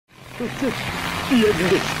¿Quién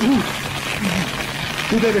eres tú?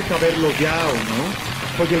 Tú debes saberlo ya, ¿o no?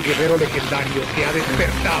 Soy el guerrero legendario que ha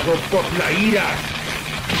despertado por la ira.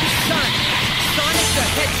 Sonic the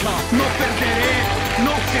Hedgehog. ¡No perderé!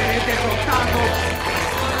 ¡No seré derrotado!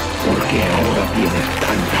 ¿Por qué ahora tienes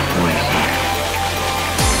tanta fuerza?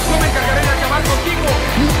 ¡No me encargaré de acabar contigo!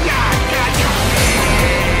 ¡Ya, cállate!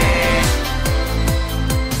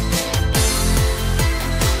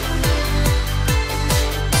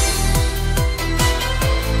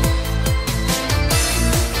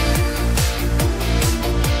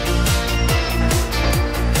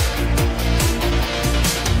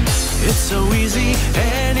 It's so easy,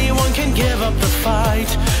 anyone can give up the fight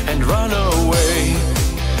and run away.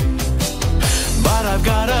 But I've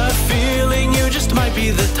got a feeling you just might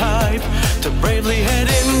be the type to bravely head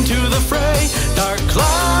into the fray. Dark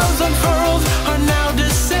clouds unfurled are now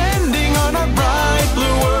descending on our bright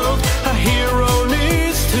blue world. A hero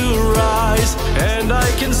needs to rise, and I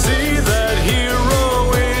can see that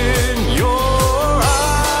hero in your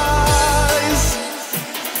eyes.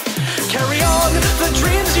 Carry on, the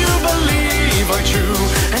dreams you believe are true,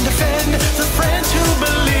 and defend the friends who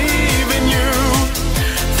believe in you.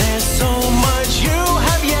 There's so much you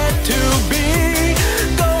have yet to be.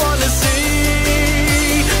 Go on to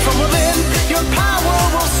see. From within, your power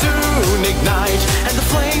will soon ignite, and the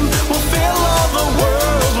flame will fill all the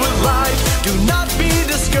world with light. Do not be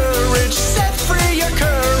discouraged, set free your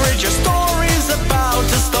courage. Your story's about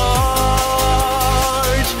to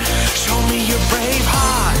start. Show me your brave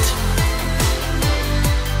heart.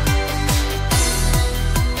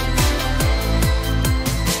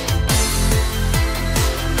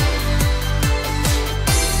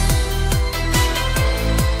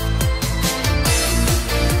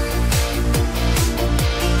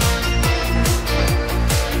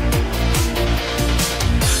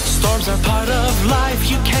 Storms are part of life,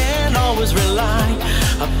 you can't always rely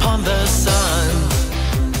upon the sun.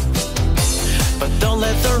 But don't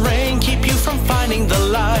let the rain keep you from finding the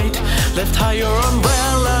light. Lift high your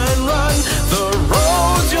umbrella and run. The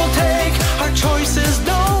roads you'll take are choices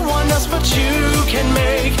no one else but you can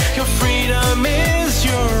make. Your freedom is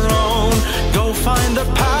your own. Go find the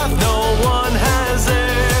path no one has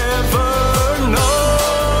ever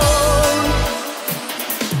known.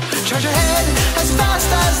 Charge ahead as fast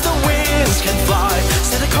as the winds can fly.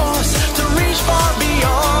 Set a course to reach far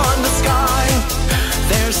beyond the sky.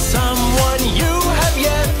 There's someone you have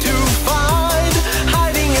yet to find,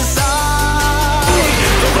 hiding inside.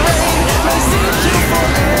 The rain may seem to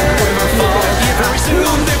forever fall. Very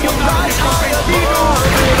soon you'll rise high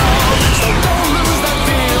above it all. So don't lose that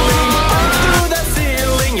feeling. Break through that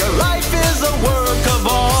ceiling. Your life is a work of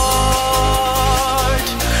art.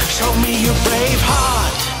 Show me your brave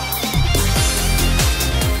heart.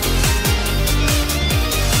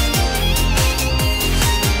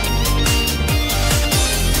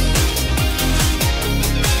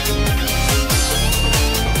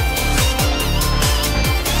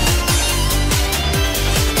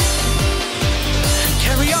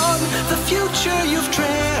 Carry on the future you've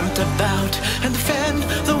dreamt about, and defend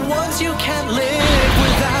the ones you can't live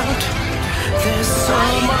without. There's so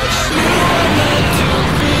much you are meant to